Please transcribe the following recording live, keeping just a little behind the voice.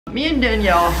Me and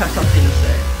Danielle have something to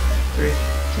say. 3,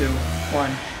 2,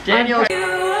 1. Danielle.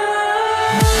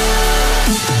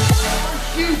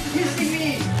 She's kissing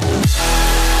me.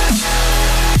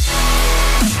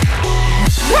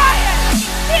 Ryan!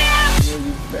 Yeah!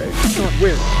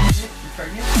 Where?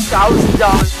 $1,000.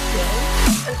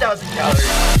 1,000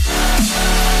 calories.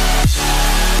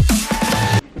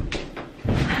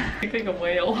 I think a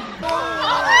whale.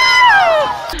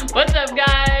 What's up,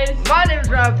 guys? My name is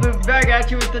Rafu, back at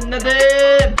you with another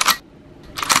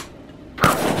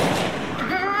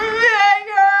banger!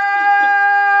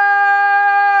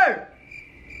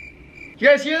 You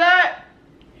guys hear that?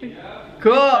 Yeah.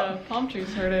 Cool. The palm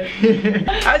trees heard it.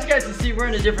 As you guys can see, we're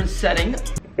in a different setting.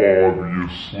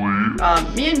 Obviously.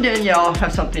 Me and Danielle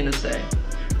have something to say.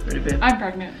 Ready, babe? I'm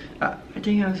pregnant. I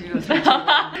think I was gonna say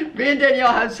something. Me and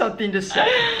Danielle have something to say.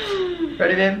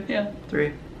 Ready, babe? Yeah.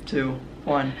 3, 2,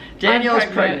 1. Danielle's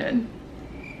pregnant.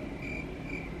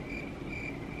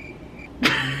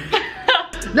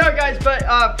 No, guys, but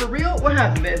for real, what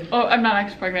happened, babe? Oh, I'm not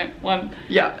actually pregnant. 1.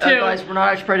 Yeah, 2. guys, we're not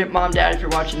actually pregnant. Mom, Dad, if you're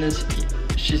watching this,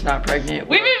 she's not pregnant.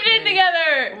 We moved in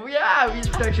together. Yeah, we use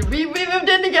protection. We moved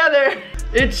in together.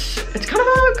 It's kind of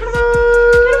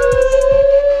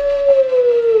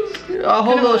a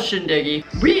whole little shindiggy.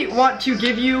 We want to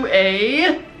give you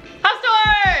a house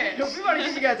tour. We want to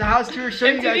give you guys a house tour, show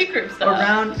you MTV guys crew stuff.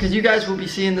 around, because you guys will be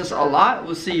seeing this a lot.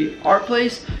 We'll see our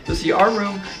place, you'll see our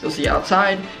room, you'll see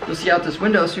outside, you'll see out this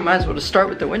window, so we might as well just start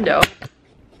with the window.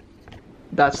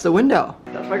 That's the window.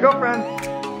 That's my girlfriend.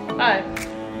 Hi.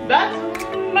 That's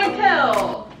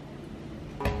Michael.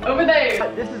 Over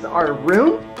there. This is our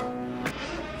room.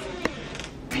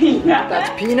 Peanut. That's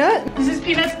Peanut. This is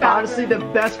Peanut's bathroom. Honestly, the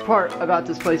best part about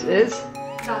this place is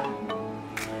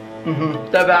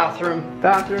the bathroom.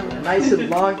 Bathroom, nice and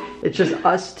long. It's just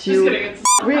us two. Just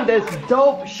kidding, We have this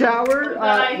dope shower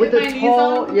with a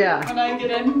tall, when I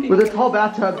get in. with a tall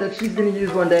bathtub that she's gonna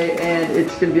use one day, and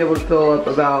it's gonna be able to fill up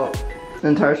about an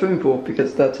entire swimming pool,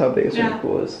 because that's how big a swimming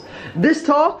pool is. This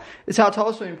tall is how tall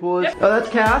a swimming pool is. Yep. Oh, that's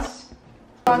Cass.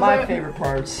 My favorite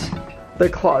parts. The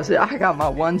closet. I got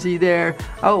my onesie there.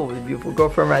 Oh, the beautiful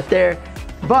girlfriend right there.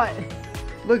 But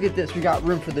look at this. We got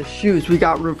room for the shoes. We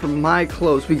got room for my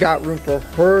clothes. We got room for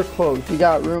her clothes. We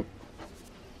got room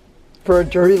for a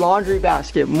dirty laundry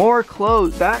basket. More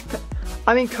clothes. I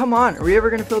mean, come on. Are we ever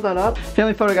gonna fill that up?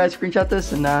 Family photo, guys. Screenshot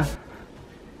this and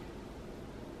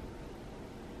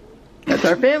that's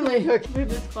our family. We have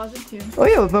this closet too. Oh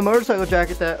yeah, with my motorcycle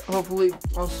jacket that hopefully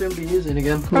I'll soon be using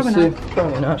again. Probably We'll not. see.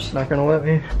 Probably not. She's not gonna let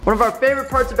me. One of our favorite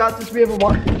parts about this, we have a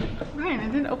walk. Ryan, I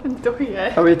didn't open the door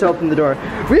yet. Oh, we have to open the door.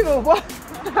 We have a walk.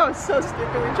 That was so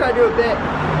stupid. We tried to do a bit.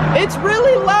 It's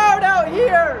really loud out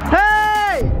here.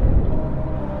 Hey!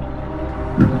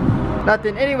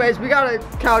 Nothing. Anyways, we got a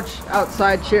couch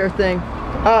outside chair thing.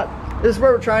 This is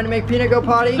where we're trying to make Peanut go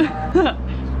potty.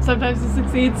 Sometimes he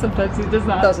succeeds, sometimes he does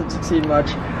not. Doesn't succeed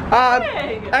much.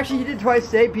 Hey. Actually, he did twice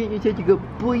today. Peanut, you said you good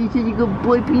boy. You said you good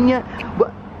boy, Peanut.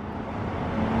 What?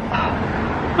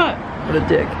 What a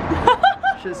dick.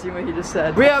 Should have seen what he just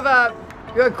said. We have a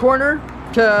corner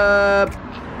to.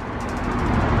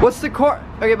 What's the corner?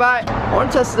 Okay, bye. I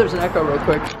want to test if there's an echo real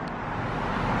quick.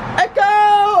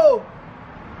 Echo!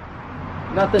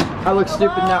 Nothing. I look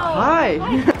stupid now. Hi.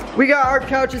 We got our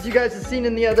couches you guys have seen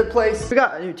in the other place. We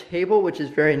got a new table, which is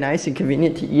very nice and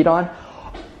convenient to eat on.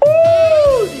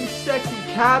 Ooh, these sexy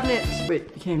cabinets. Wait, you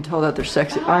can't even tell that they're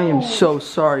sexy. I am so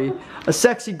sorry. A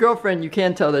sexy girlfriend, you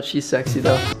can tell that she's sexy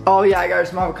though. Oh yeah, I got her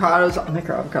some avocados. I'll make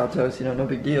her avocado toast, you know, no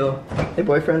big deal. Hey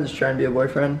boyfriend, just trying to be a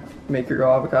boyfriend. Make your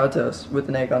girl avocado toast with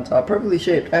an egg on top. Perfectly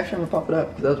shaped. Actually, I'm gonna pop it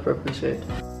up because that was perfectly shaped.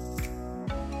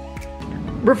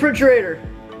 Refrigerator.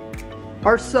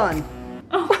 Our son.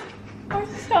 Oh, our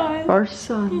son. Our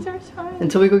son. He's our son.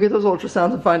 Until we go get those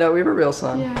ultrasounds and find out we have a real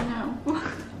son. Yeah, I know.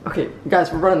 Okay,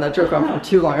 guys, we're running that joke on for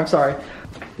too long. I'm sorry.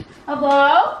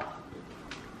 Hello?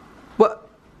 What?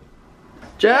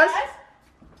 Jazz? Yes?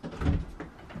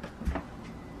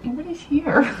 Nobody's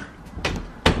here.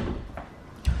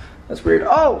 That's weird.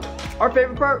 Oh, our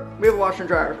favorite part, we have a washer and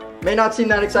dryer. May not seem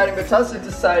that exciting, but to us it's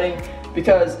exciting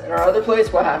because in our other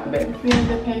place, what happened, babe? We had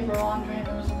to pay for laundry and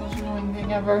it was the most annoying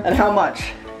thing ever. And how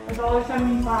much?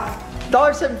 $1.75.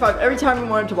 $1.75 every time we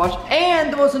wanted to wash.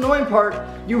 And the most annoying part,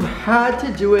 you had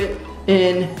to do it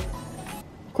in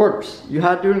quarters. You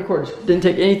had to do it in quarters. Didn't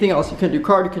take anything else. You couldn't do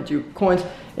card, you couldn't do coins,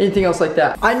 anything else like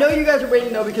that. I know you guys are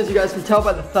waiting though because you guys can tell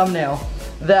by the thumbnail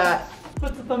that...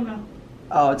 What's the thumbnail?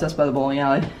 Oh, it's us by the bowling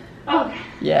alley. Okay.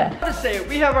 Yeah. I have to say,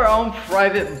 we have our own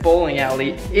private bowling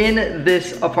alley in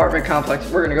this apartment complex.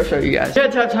 We're gonna go show you guys. We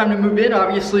had to have time to move in,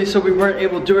 obviously, so we weren't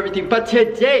able to do everything. But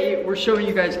today, we're showing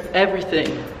you guys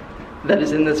everything that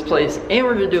is in this place, and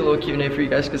we're gonna do a little Q&A for you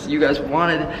guys because you guys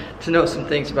wanted to know some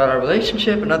things about our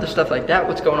relationship and other stuff like that,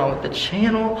 what's going on with the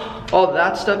channel, all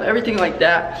that stuff, everything like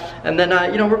that. And then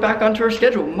you know, we're back onto our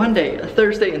schedule Monday,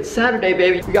 Thursday, and Saturday,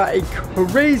 baby. We got a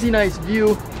crazy nice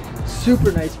view,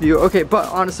 super nice view. Okay, but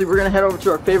honestly, we're gonna head over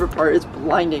to our favorite part. It's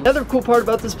blinding. Another cool part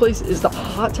about this place is the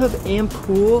hot tub and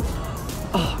pool.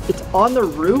 Oh, it's on the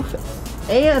roof,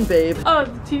 and babe. Oh,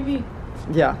 the TV.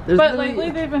 Yeah, but lately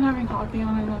they've been having hockey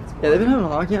on it. That's cool. Yeah, they've been having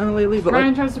hockey on it lately, but Ryan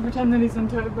like, tries to pretend that he's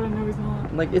into it, but I know he's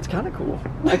not. like, it's kind of cool.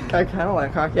 I kind of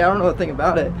like hockey. I don't know a thing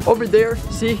about it. Over there,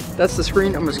 see, that's the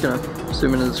screen. I'm just gonna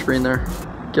zoom into the screen there.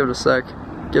 Give it a sec.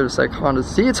 Give it a sec. Honda.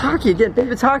 See, it's hockey again.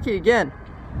 Babe, it's hockey again.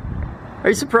 Are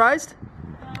you surprised?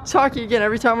 It's hockey again.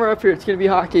 Every time we're up here, it's gonna be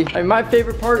hockey. I mean, my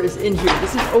favorite part is in here.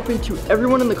 This is open to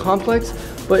everyone in the complex,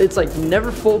 but it's like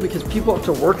never full because people have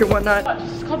to work and whatnot.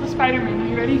 It's called the Spider-Man. Are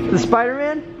you ready? The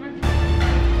Spider-Man?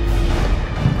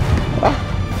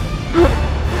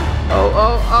 Oh,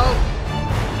 oh, oh.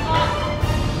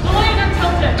 The laser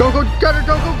tilted. Go, go, gutter,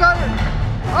 go, go, gutter.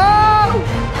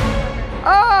 Oh!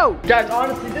 Oh! Guys,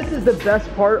 honestly, this is the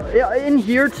best part. In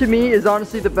here, to me, is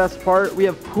honestly the best part. We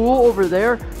have pool over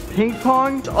there, ping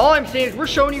pong. All I'm saying is we're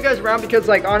showing you guys around because,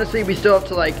 like, honestly, we still have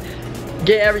to, like,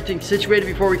 get everything situated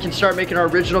before we can start making our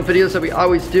original videos that we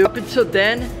always do. Up until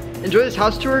then, enjoy this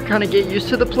house tour, kind of get used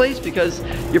to the place because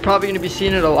you're probably gonna be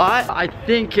seeing it a lot. I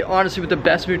think, honestly, what the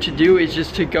best move to do is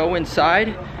just to go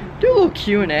inside, do a little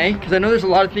Q&A, because I know there's a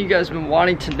lot of things you guys have been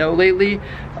wanting to know lately.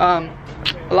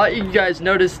 A lot of you guys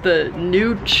noticed the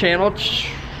new channel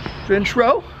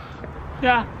intro.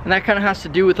 Yeah. And that kind of has to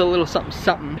do with a little something,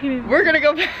 something. We're gonna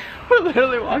go back. We're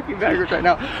literally walking backwards right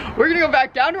now. We're gonna go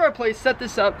back down to our place, set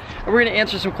this up, and we're gonna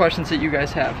answer some questions that you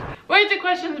guys have. Wait, the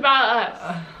questions about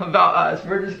us. About us.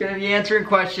 We're just gonna be answering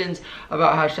questions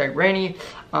about hashtag Rainy,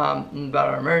 about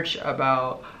our merch,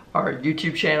 about our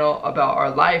YouTube channel, about our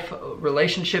life,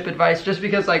 relationship advice, just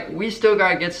because like we still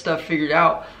gotta get stuff figured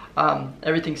out.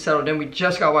 Everything's settled in. We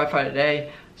just got Wi-Fi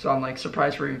today, so I'm like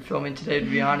surprised we're even filming today, to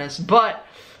be honest. But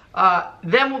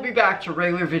then we'll be back to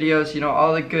regular videos, you know,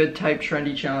 all the good type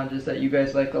trendy challenges that you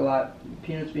guys like a lot.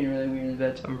 Peanut's being really weird in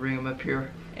bed, so I'm gonna bring him up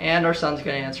here. And our son's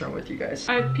gonna answer them with you guys.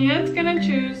 Alright, Peanut's gonna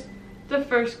choose the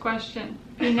first question.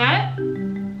 Peanut?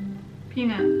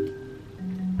 Peanut.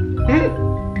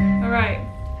 Alright.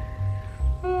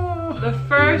 The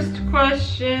first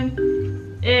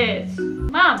question is,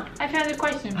 Mom, I found a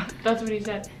question. That's what he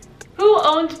said. Who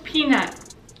owns Peanut?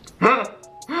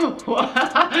 What?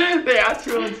 They asked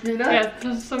who owns Peanut?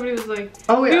 Yeah, somebody was like,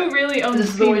 oh, yeah. Who really owns Peanut? This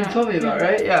is the one you told me about,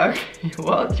 right? Yeah, okay.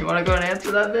 Well, do you want to go and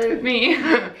answer that, babe? Me.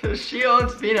 She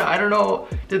owns Peanut. I don't know.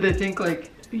 Did they think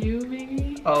like... You,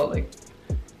 maybe? Oh, like...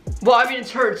 Well, I mean,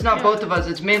 it's her. It's not both of us.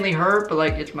 It's mainly her, but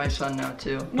like, it's my son now,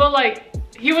 too. Well, like,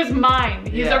 he was mine.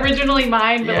 He's originally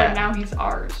mine, but like now he's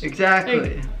ours.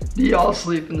 Exactly. Like, do y'all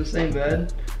sleep in the same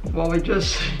bed? While we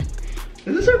just...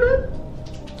 Is this our bed?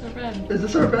 Our bed. Is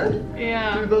this our bed?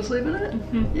 Yeah. Do we both sleep in it?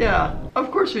 Mm-hmm. Yeah, of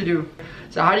course we do.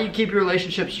 So how do you keep your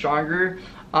relationship stronger?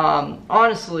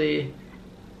 Honestly,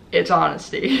 it's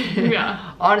honesty.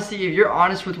 Yeah. Honesty, if you're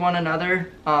honest with one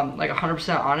another, like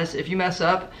 100% honest, if you mess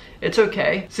up, it's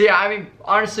okay. So yeah, I mean,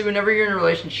 honestly, whenever you're in a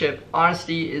relationship,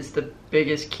 honesty is the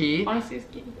biggest key. Honesty is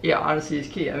key. Yeah, honesty is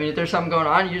key. I mean, if there's something going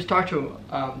on, you just talk to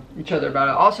each other about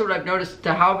it. Also, what I've noticed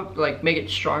to how like make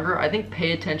it stronger, I think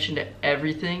pay attention to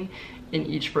everything in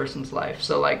each person's life.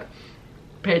 So like,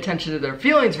 pay attention to their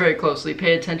feelings very closely,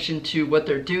 pay attention to what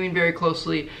they're doing very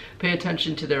closely, pay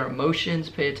attention to their emotions,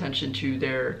 pay attention to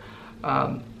their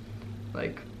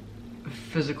like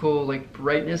physical like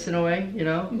brightness in a way, you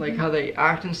know, like how they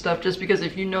act and stuff. Just because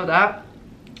if you know that,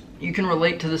 you can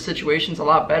relate to the situations a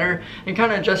lot better and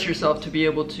kind of adjust yourself to be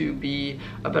able to be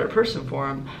a better person for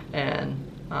them and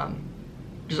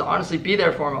just honestly be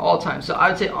there for them at all times. So I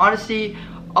would say honesty,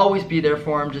 always be there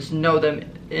for them, just know them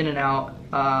in and out.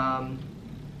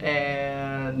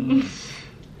 And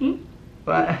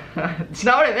but it's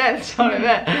not what I meant. It's not what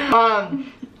I meant.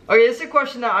 Okay, this is a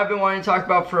question that I've been wanting to talk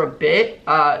about for a bit.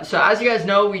 So as you guys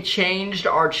know, we changed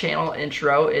our channel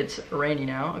intro. It's Rainy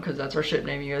now because that's our ship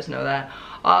name. You guys know that.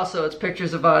 Also, it's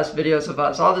pictures of us, videos of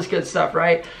us, all this good stuff,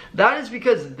 right? That is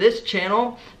because this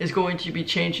channel is going to be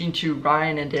changing to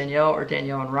Ryan and Danielle, or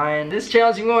Danielle and Ryan. This channel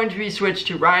is going to be switched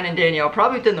to Ryan and Danielle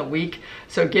probably within the week.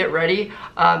 So get ready.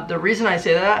 The reason I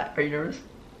say that, are you nervous?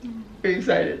 Are you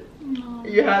excited? No. Are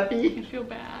you happy? I feel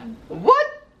bad.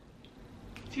 What?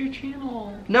 It's your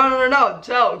channel. No.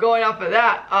 So going off of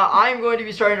that, I'm going to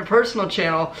be starting a personal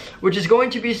channel, which is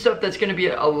going to be stuff that's going to be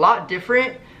a lot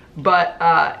different. but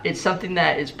it's something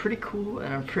that is pretty cool,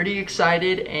 and I'm pretty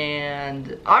excited,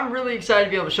 and I'm really excited to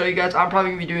be able to show you guys. I'm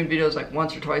probably gonna be doing videos like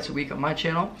once or twice a week on my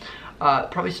channel,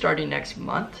 probably starting next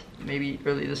month, maybe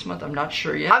early this month, I'm not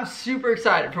sure yet. I'm super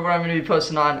excited for what I'm gonna be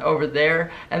posting on over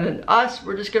there. And then us,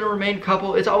 we're just gonna remain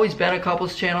couple. It's always been a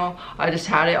couples channel. I just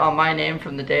had it on my name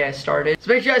from the day I started. So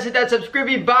make sure you guys hit that subscribe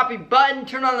boppy button,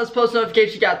 turn on those post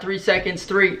notifications. You got 3 seconds,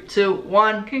 3, 2,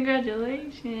 1.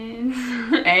 Congratulations.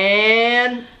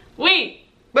 And Wait.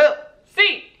 well.